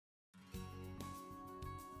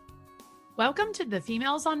Welcome to the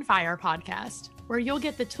Females on Fire podcast, where you'll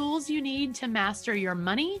get the tools you need to master your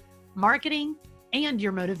money, marketing, and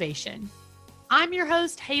your motivation. I'm your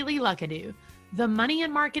host, Haley Luckadoo, the money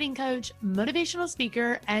and marketing coach, motivational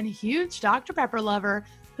speaker, and huge Dr. Pepper lover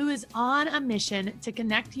who is on a mission to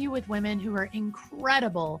connect you with women who are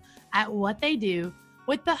incredible at what they do,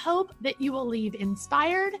 with the hope that you will leave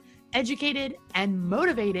inspired, educated, and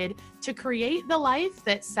motivated to create the life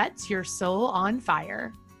that sets your soul on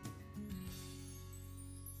fire.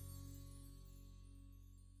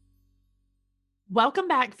 Welcome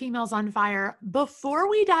back, Females on Fire. Before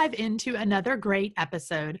we dive into another great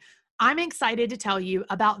episode, I'm excited to tell you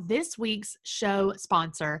about this week's show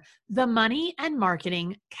sponsor, the Money and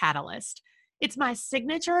Marketing Catalyst. It's my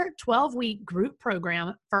signature 12-week group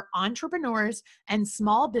program for entrepreneurs and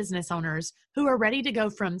small business owners who are ready to go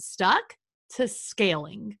from stuck to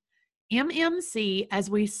scaling. MMC, as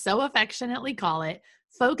we so affectionately call it,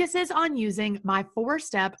 focuses on using my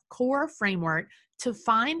 4-step core framework to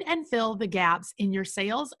find and fill the gaps in your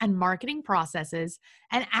sales and marketing processes,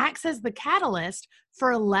 and acts as the catalyst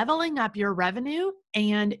for leveling up your revenue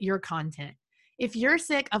and your content. If you're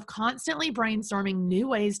sick of constantly brainstorming new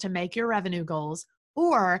ways to make your revenue goals,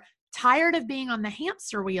 or tired of being on the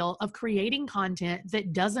hamster wheel of creating content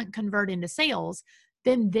that doesn't convert into sales,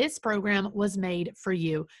 then this program was made for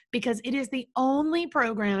you, because it is the only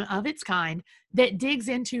program of its kind that digs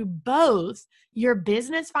into both your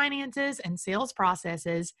business finances and sales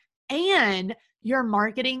processes and your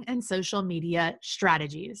marketing and social media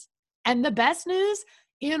strategies. And the best news,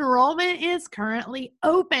 enrollment is currently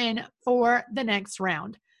open for the next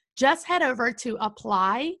round. Just head over to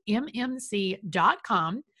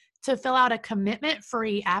applymmc.com to fill out a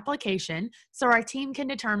commitment-free application so our team can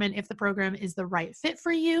determine if the program is the right fit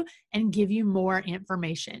for you and give you more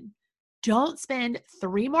information. Don't spend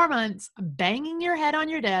 3 more months banging your head on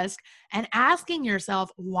your desk and asking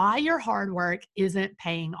yourself why your hard work isn't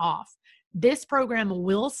paying off. This program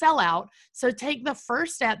will sell out, so take the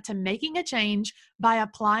first step to making a change by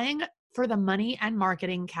applying for the Money and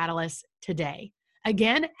Marketing Catalyst today.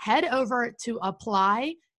 Again, head over to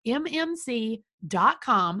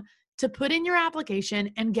applymmc.com to put in your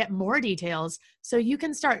application and get more details so you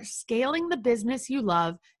can start scaling the business you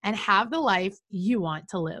love and have the life you want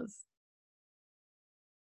to live.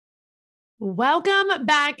 Welcome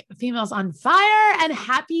back, Females on Fire, and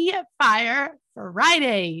happy Fire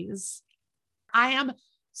Fridays. I am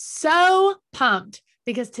so pumped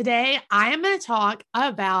because today I am going to talk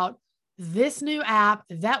about this new app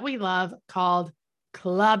that we love called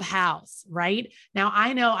Clubhouse, right? Now,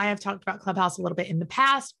 I know I have talked about Clubhouse a little bit in the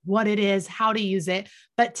past, what it is, how to use it,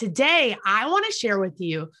 but today I want to share with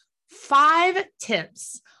you 5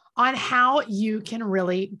 tips on how you can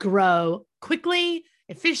really grow quickly,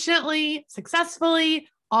 efficiently, successfully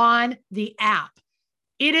on the app.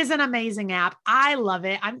 It is an amazing app. I love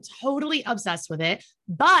it. I'm totally obsessed with it.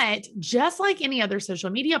 But just like any other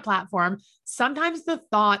social media platform, sometimes the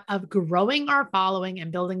thought of growing our following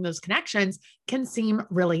and building those connections can seem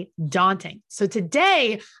really daunting. So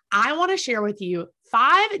today, I want to share with you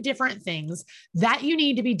 5 different things that you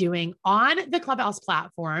need to be doing on the Clubhouse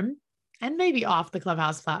platform and maybe off the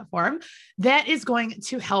Clubhouse platform that is going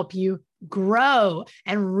to help you grow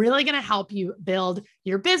and really going to help you build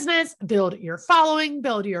your business, build your following,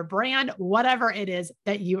 build your brand, whatever it is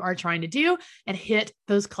that you are trying to do, and hit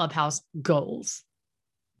those Clubhouse goals.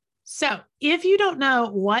 So if you don't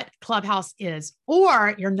know what Clubhouse is,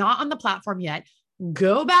 or you're not on the platform yet,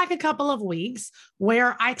 go back a couple of weeks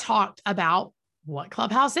where I talked about what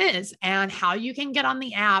Clubhouse is and how you can get on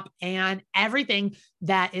the app and everything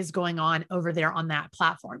that is going on over there on that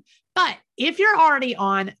platform. But if you're already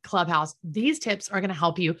on Clubhouse, these tips are going to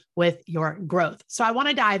help you with your growth. So I want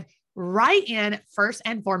to dive right in first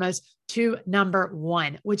and foremost to number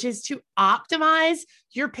 1, which is to optimize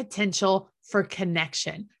your potential for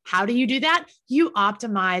connection. How do you do that? You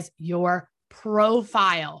optimize your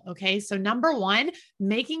profile. Okay. So number 1,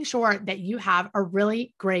 making sure that you have a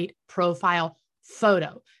really great profile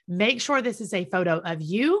photo. Make sure this is a photo of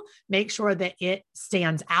you. Make sure that it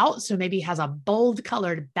stands out. So maybe it has a bold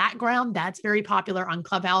colored background. That's very popular on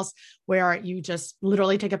Clubhouse, where you just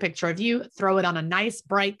literally take a picture of you, throw it on a nice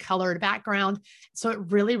bright colored background. So it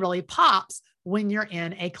really, really pops when you're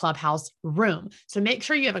in a Clubhouse room. So make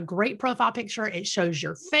sure you have a great profile picture. It shows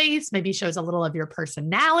your face, maybe shows a little of your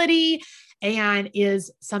personality, and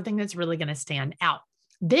is something that's really going to stand out.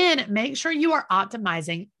 Then make sure you are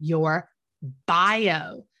optimizing your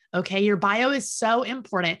bio. Okay. Your bio is so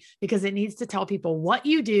important because it needs to tell people what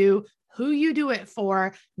you do, who you do it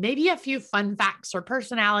for, maybe a few fun facts or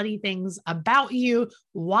personality things about you,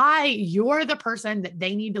 why you're the person that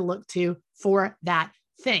they need to look to for that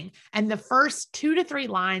thing. And the first 2 to 3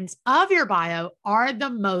 lines of your bio are the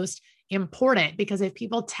most important, because if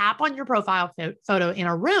people tap on your profile photo in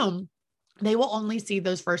a room, they will only see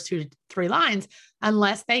those first 2 to 3 lines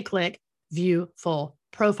unless they click view full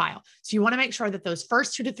profile. So you want to make sure that those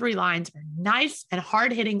first 2 to 3 lines are nice and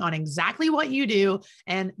hard hitting on exactly what you do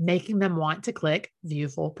and making them want to click view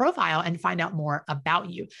full profile and find out more about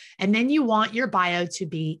you. And then you want your bio to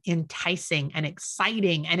be enticing and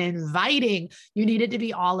exciting and inviting. You need it to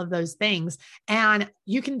be all of those things. And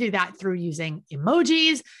you can do that through using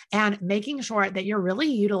emojis and making sure that you're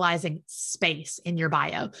really utilizing space in your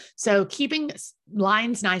bio. So keeping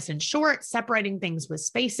lines nice and short, separating things with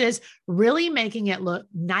spaces, really making it look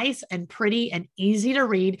nice and pretty and easy to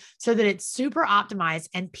read so that it's super optimized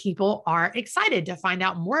and people are excited to find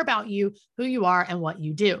out more about you, who you are, and what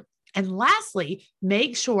you do. And lastly,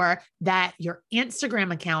 make sure that your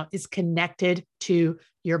Instagram account is connected to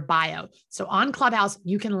your bio. So on Clubhouse,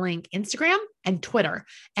 you can link Instagram and Twitter.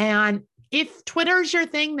 And if Twitter's your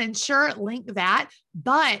thing, then sure, link that.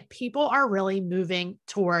 But people are really moving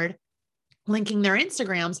toward linking their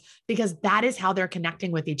Instagrams because that is how they're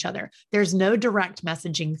connecting with each other. There's no direct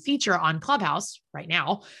messaging feature on Clubhouse right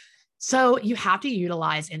now. So you have to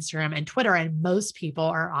utilize Instagram and Twitter, and most people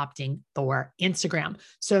are opting for Instagram.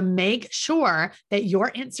 So make sure that your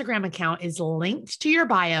Instagram account is linked to your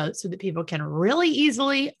bio so that people can really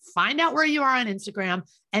easily find out where you are on Instagram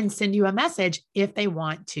and send you a message if they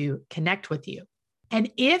want to connect with you. And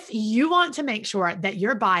if you want to make sure that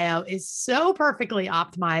your bio is so perfectly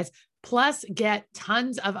optimized, plus get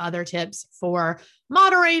tons of other tips for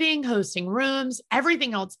moderating, hosting rooms,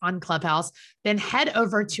 everything else on Clubhouse, then head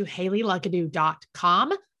over to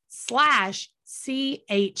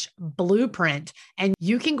HaleyLuckadoo.com/CH Blueprint. And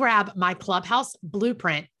you can grab my Clubhouse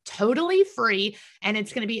Blueprint totally free. And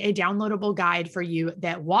it's going to be a downloadable guide for you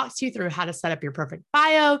that walks you through how to set up your perfect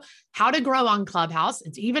bio, how to grow on Clubhouse.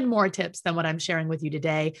 It's even more tips than what I'm sharing with you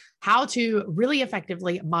today, how to really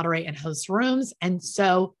effectively moderate and host rooms, and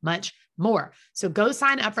so much more. So go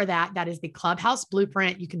sign up for that. That is the Clubhouse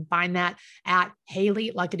Blueprint. You can find that at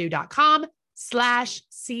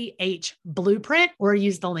HaleyLuckadoo.com/CH Blueprint, or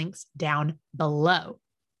use the links down below.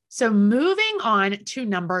 So moving on to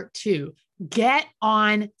number 2, get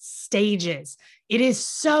on stages. It is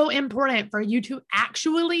so important for you to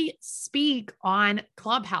actually speak on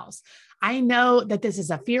Clubhouse. I know that this is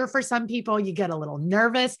a fear for some people. You get a little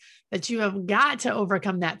nervous, but you have got to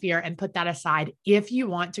overcome that fear and put that aside if you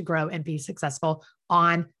want to grow and be successful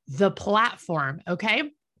on the platform.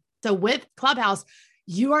 Okay. So with Clubhouse,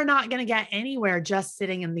 you are not going to get anywhere just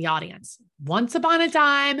sitting in the audience. Once upon a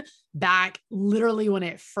time, back literally when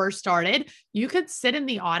it first started, you could sit in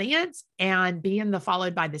the audience and be in the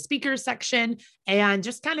followed by the speakers section and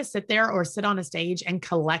just kind of sit there or sit on a stage and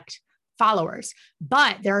collect followers.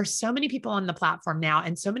 But there are so many people on the platform now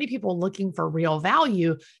and so many people looking for real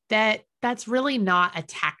value that that's really not a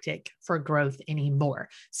tactic for growth anymore.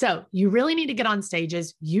 So you really need to get on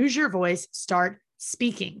stages, use your voice, start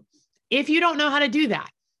speaking. If you don't know how to do that,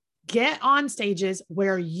 get on stages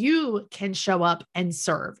where you can show up and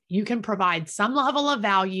serve. You can provide some level of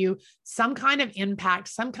value, some kind of impact,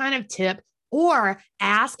 some kind of tip, or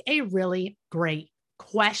ask a really great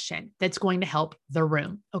question that's going to help the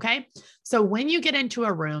room. Okay. So when you get into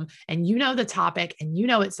a room and you know the topic and you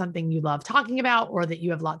know it's something you love talking about or that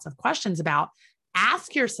you have lots of questions about,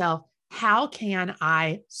 ask yourself, how can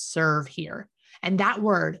I serve here? And that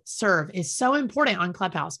word serve is so important on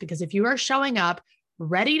Clubhouse, because if you are showing up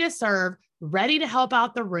ready to serve, ready to help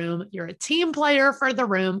out the room, you're a team player for the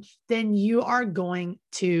room, then you are going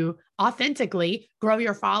to authentically grow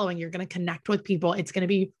your following. You're going to connect with people. It's going to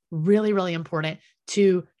be really, really important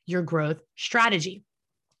to your growth strategy.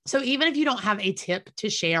 So even if you don't have a tip to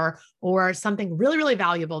share or something really, really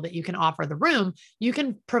valuable that you can offer the room, you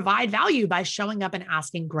can provide value by showing up and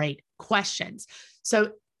asking great questions.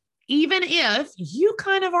 So even if you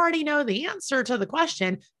kind of already know the answer to the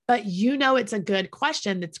question, but you know it's a good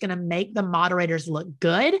question that's going to make the moderators look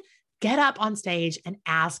good, get up on stage and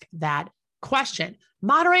ask that question.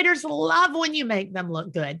 Moderators love when you make them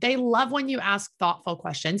look good. They love when you ask thoughtful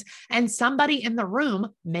questions, and somebody in the room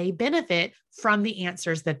may benefit from the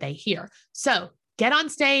answers that they hear. So get on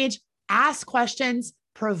stage, ask questions,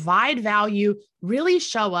 provide value, really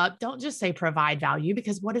show up. Don't just say provide value,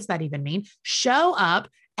 because what does that even mean? Show up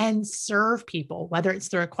and serve people, whether it's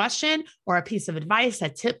through a question or a piece of advice, a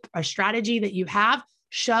tip, a strategy that you have.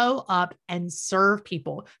 Show up and serve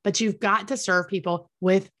people, but you've got to serve people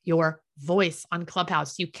with your voice on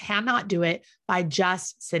Clubhouse. You cannot do it by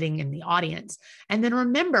just sitting in the audience. And then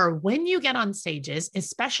remember, when you get on stages,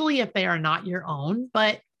 especially if they are not your own,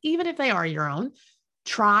 but even if they are your own,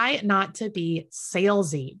 try not to be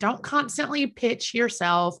salesy. Don't constantly pitch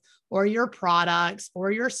yourself or your products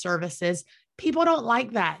or your services. People don't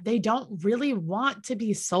like that. They don't really want to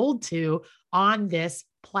be sold to on this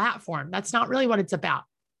platform. That's not really what it's about.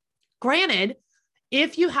 Granted,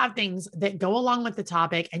 if you have things that go along with the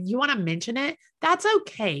topic and you want to mention it, that's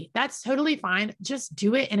okay. That's totally fine. Just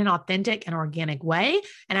do it in an authentic and organic way.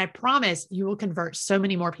 And I promise you will convert so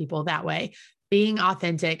many more people that way. Being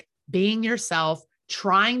authentic, being yourself,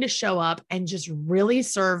 trying to show up and just really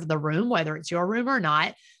serve the room, whether it's your room or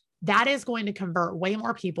not, that is going to convert way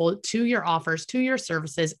more people to your offers, to your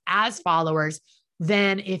services as followers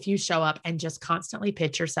than if you show up and just constantly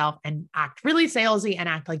pitch yourself and act really salesy and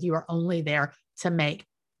act like you are only there to make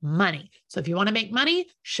money. So if you want to make money,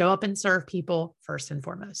 show up and serve people first and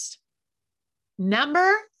foremost.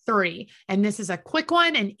 Number 3, and this is a quick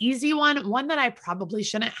one, an easy one that I probably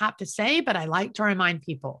shouldn't have to say, but I like to remind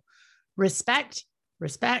people: respect,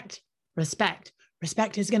 respect, respect.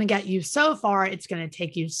 Respect is going to get you so far. It's going to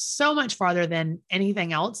take you so much farther than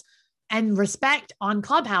anything else. And respect on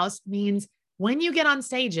Clubhouse means when you get on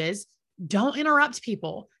stages, don't interrupt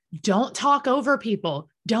people. Don't talk over people.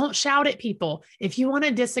 Don't shout at people. If you want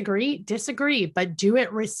to disagree, but do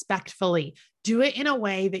it respectfully. Do it in a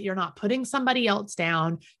way that you're not putting somebody else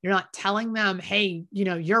down. You're not telling them, hey,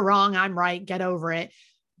 you're wrong, I'm right, get over it.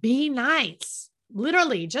 Be nice.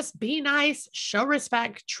 Literally, just be nice, show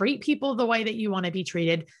respect, treat people the way that you want to be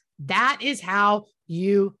treated. That is how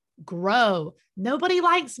you grow. Nobody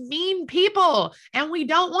likes mean people, and we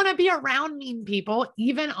don't want to be around mean people,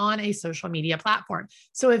 even on a social media platform.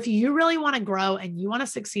 So if you really want to grow and you want to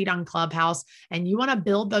succeed on Clubhouse and you want to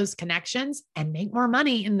build those connections and make more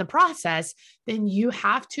money in the process, then you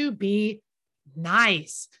have to be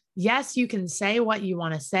nice. Yes, you can say what you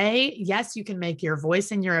want to say. Yes, you can make your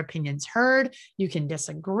voice and your opinions heard. You can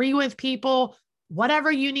disagree with people,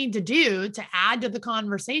 whatever you need to do to add to the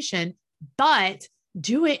conversation, but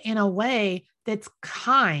do it in a way that's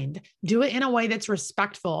kind. Do it in a way that's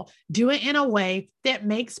respectful. Do it in a way that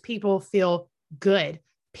makes people feel good.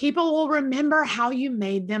 People will remember how you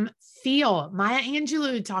made them feel. Maya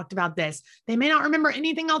Angelou talked about this. They may not remember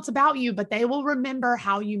anything else about you, but they will remember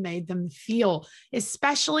how you made them feel,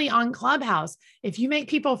 especially on Clubhouse. If you make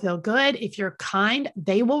people feel good, if you're kind,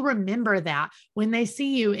 they will remember that when they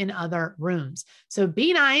see you in other rooms. So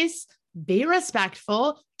be nice, be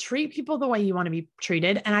respectful, treat people the way you want to be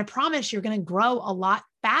treated. And I promise you're going to grow a lot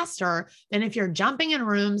faster than if you're jumping in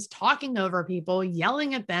rooms, talking over people,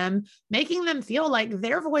 yelling at them, making them feel like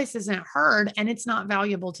their voice isn't heard and it's not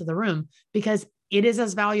valuable to the room, because it is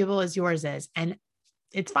as valuable as yours is. And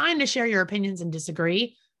it's fine to share your opinions and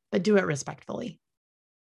disagree, but do it respectfully.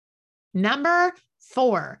 Number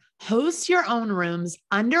 4, host your own rooms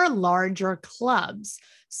under larger clubs.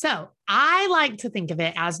 So I like to think of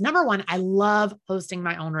it as, number 1, I love hosting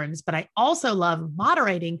my own rooms, but I also love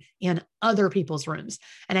moderating in other people's rooms.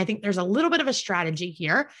 And I think there's a little bit of a strategy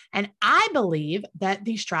here. And I believe that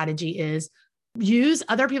the strategy is use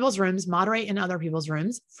other people's rooms, moderate in other people's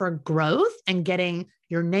rooms for growth and getting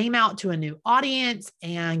your name out to a new audience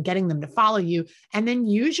and getting them to follow you. And then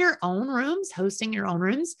use your own rooms, hosting your own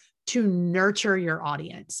rooms, to nurture your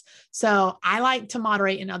audience. So I like to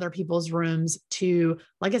moderate in other people's rooms to,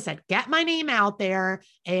 like I said, get my name out there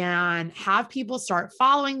and have people start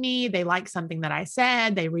following me. They like something that I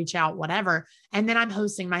said, they reach out, whatever. And then I'm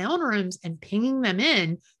hosting my own rooms and pinging them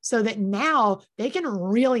in so that now they can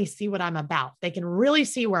really see what I'm about. They can really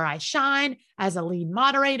see where I shine as a lead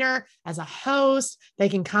moderator, as a host. They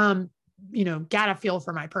can come, get a feel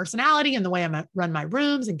for my personality and the way I run my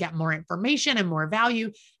rooms and get more information and more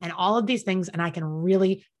value and all of these things. And I can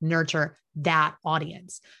really nurture that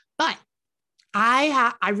audience. But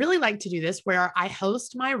I really like to do this where I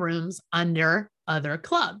host my rooms under other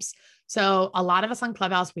clubs. So a lot of us on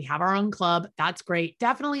Clubhouse, we have our own club. That's great.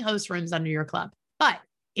 Definitely host rooms under your club. But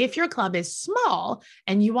if your club is small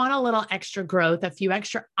and you want a little extra growth, a few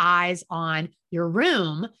extra eyes on your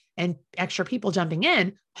room and extra people jumping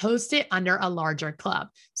in, host it under a larger club.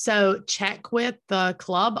 So check with the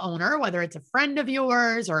club owner, whether it's a friend of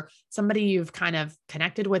yours or somebody you've kind of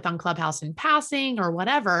connected with on Clubhouse in passing or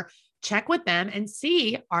whatever. Check with them and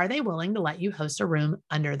see, are they willing to let you host a room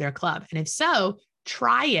under their club? And if so,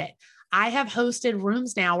 try it. I have hosted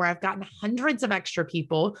rooms now where I've gotten hundreds of extra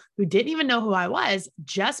people who didn't even know who I was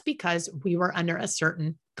just because we were under a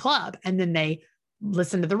certain club. And then they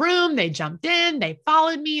listened to the room, they jumped in, they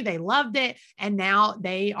followed me, they loved it. And now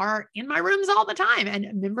they are in my rooms all the time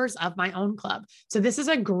and members of my own club. So this is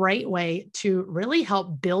a great way to really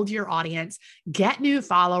help build your audience, get new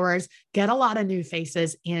followers, get a lot of new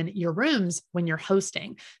faces in your rooms when you're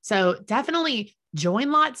hosting. So definitely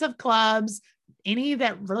join lots of clubs, any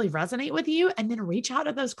that really resonate with you, and then reach out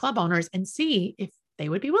to those club owners and see if they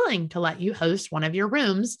would be willing to let you host one of your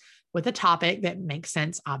rooms with a topic that makes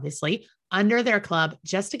sense, obviously, under their club,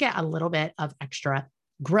 just to get a little bit of extra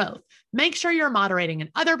growth. Make sure you're moderating in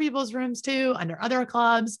other people's rooms too, under other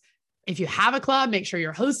clubs. If you have a club, make sure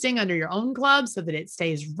you're hosting under your own club so that it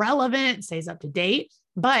stays relevant, stays up to date.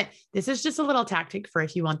 But this is just a little tactic for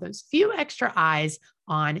if you want those few extra eyes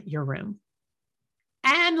on your room.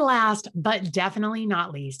 And last, but definitely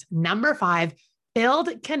not least, number 5,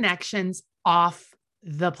 build connections off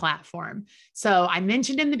the platform. So I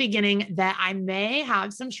mentioned in the beginning that I may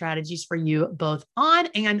have some strategies for you both on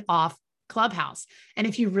and off Clubhouse. And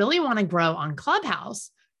if you really want to grow on Clubhouse,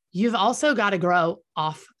 you've also got to grow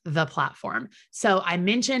off the platform. So I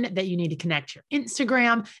mentioned that you need to connect your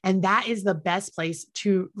Instagram, and that is the best place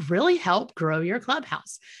to really help grow your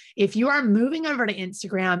Clubhouse. If you are moving over to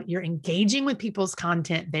Instagram, you're engaging with people's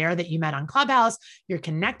content there that you met on Clubhouse, you're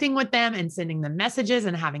connecting with them and sending them messages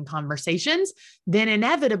and having conversations, then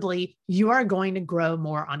inevitably you are going to grow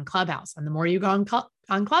more on Clubhouse. And the more you go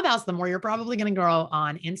on Clubhouse, the more you're probably going to grow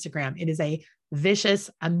on Instagram. It is a vicious,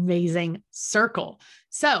 amazing circle.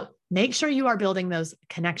 So make sure you are building those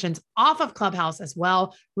connections off of Clubhouse as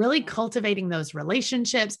well, really cultivating those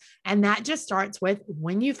relationships. And that just starts with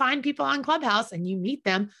when you find people on Clubhouse and you meet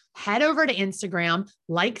them, head over to Instagram,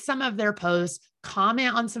 like some of their posts,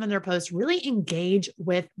 comment on some of their posts, really engage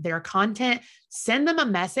with their content, send them a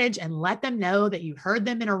message and let them know that you heard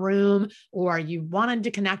them in a room or you wanted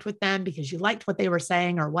to connect with them because you liked what they were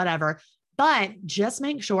saying or whatever. But just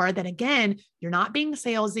make sure that, again, you're not being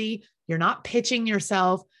salesy. You're not pitching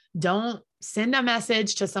yourself. Don't send a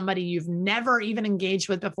message to somebody you've never even engaged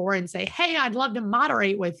with before and say, hey, I'd love to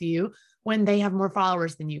moderate with you when they have more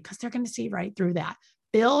followers than you, because they're going to see right through that.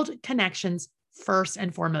 Build connections first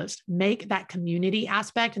and foremost. Make that community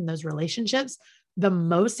aspect and those relationships the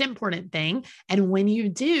most important thing. And when you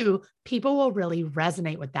do, people will really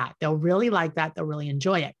resonate with that. They'll really like that. They'll really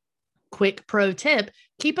enjoy it. Quick pro tip,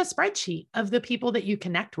 keep a spreadsheet of the people that you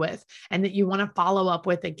connect with and that you want to follow up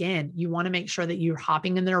with again. You want to make sure that you're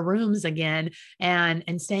hopping in their rooms again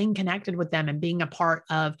and staying connected with them and being a part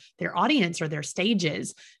of their audience or their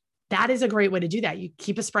stages. That is a great way to do that. You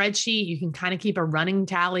keep a spreadsheet. You can kind of keep a running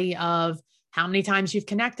tally of how many times you've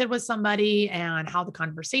connected with somebody and how the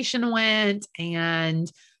conversation went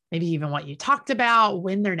and maybe even what you talked about,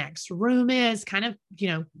 when their next room is, kind of,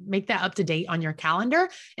 make that up to date on your calendar.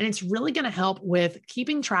 And it's really going to help with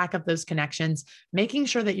keeping track of those connections, making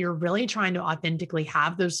sure that you're really trying to authentically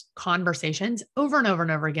have those conversations over and over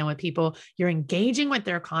and over again with people. You're engaging with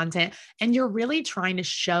their content and you're really trying to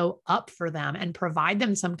show up for them and provide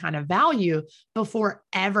them some kind of value before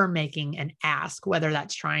ever making an ask, whether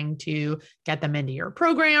that's trying to get them into your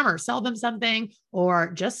program or sell them something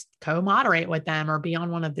or just co-moderate with them or be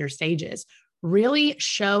on one of their stages. Really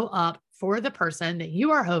show up for the person that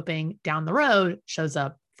you are hoping down the road shows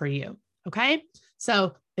up for you. Okay.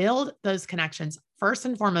 So build those connections first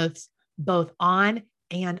and foremost, both on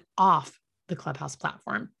and off the Clubhouse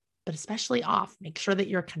platform, but especially off. Make sure that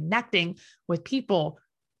you're connecting with people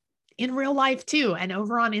in real life too, and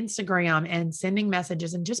over on Instagram and sending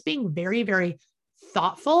messages and just being very, very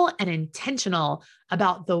thoughtful and intentional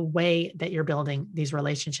about the way that you're building these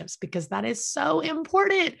relationships, because that is so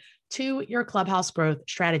important to your Clubhouse growth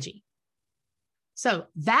strategy. So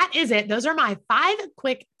that is it. Those are my 5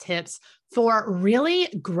 quick tips for really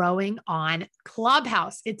growing on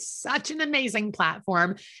Clubhouse. It's such an amazing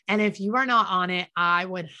platform. And if you are not on it, I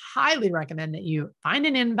would highly recommend that you find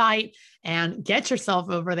an invite and get yourself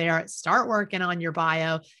over there, start working on your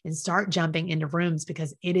bio and start jumping into rooms,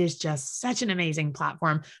 because it is just such an amazing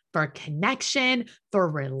platform for connection, for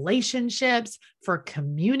relationships, for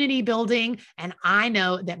community building. And I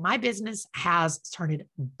know that my business has started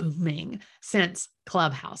booming since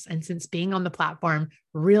Clubhouse and since being on the platform,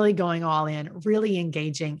 really going all in, really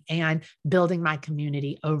engaging and building my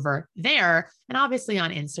community over there. And obviously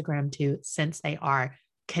on Instagram too, since they are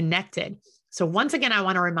connected. So once again, I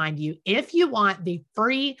want to remind you, if you want the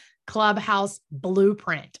free Clubhouse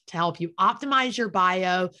blueprint to help you optimize your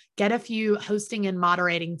bio, get a few hosting and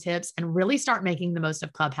moderating tips, and really start making the most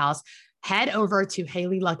of Clubhouse, head over to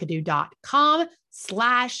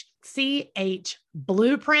HaleyLuckadoo.com/CH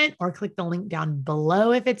blueprint or click the link down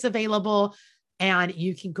below if it's available. and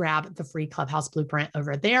you can grab the free Clubhouse blueprint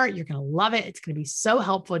over there. You're going to love it. It's going to be so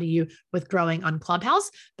helpful to you with growing on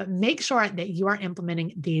Clubhouse, but make sure that you are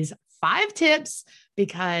implementing these 5 tips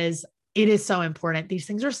because it is so important. These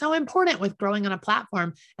things are so important with growing on a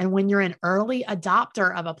platform. And when you're an early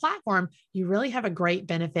adopter of a platform, you really have a great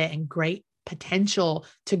benefit and great potential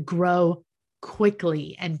to grow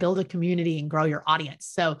quickly and build a community and grow your audience.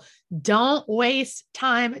 So don't waste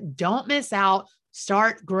time. Don't miss out.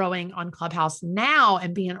 Start growing on Clubhouse now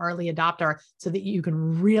and be an early adopter so that you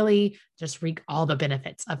can really just reap all the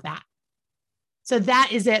benefits of that. So that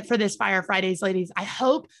is it for this Fire Fridays, ladies. I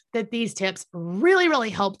hope that these tips really, really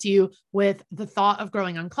helped you with the thought of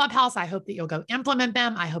growing on Clubhouse. I hope that you'll go implement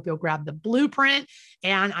them. I hope you'll grab the blueprint.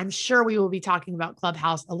 And I'm sure we will be talking about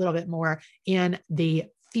Clubhouse a little bit more in the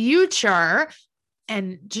future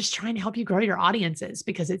and just trying to help you grow your audiences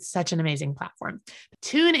because it's such an amazing platform.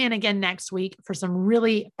 Tune in again next week for some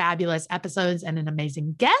really fabulous episodes and an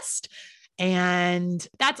amazing guest. And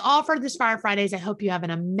that's all for this Fire Fridays. I hope you have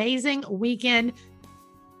an amazing weekend.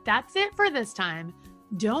 That's it for this time.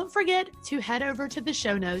 Don't forget to head over to the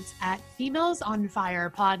show notes at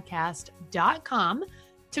femalesonfirepodcast.com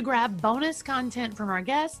to grab bonus content from our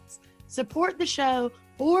guests, support the show,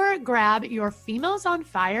 or grab your Females on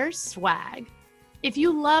Fire swag. If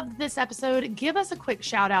you loved this episode, give us a quick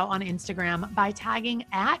shout out on Instagram by tagging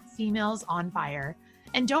 @FemalesOnFire.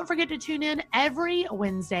 And don't forget to tune in every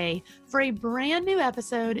Wednesday for a brand new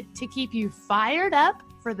episode to keep you fired up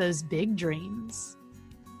for those big dreams.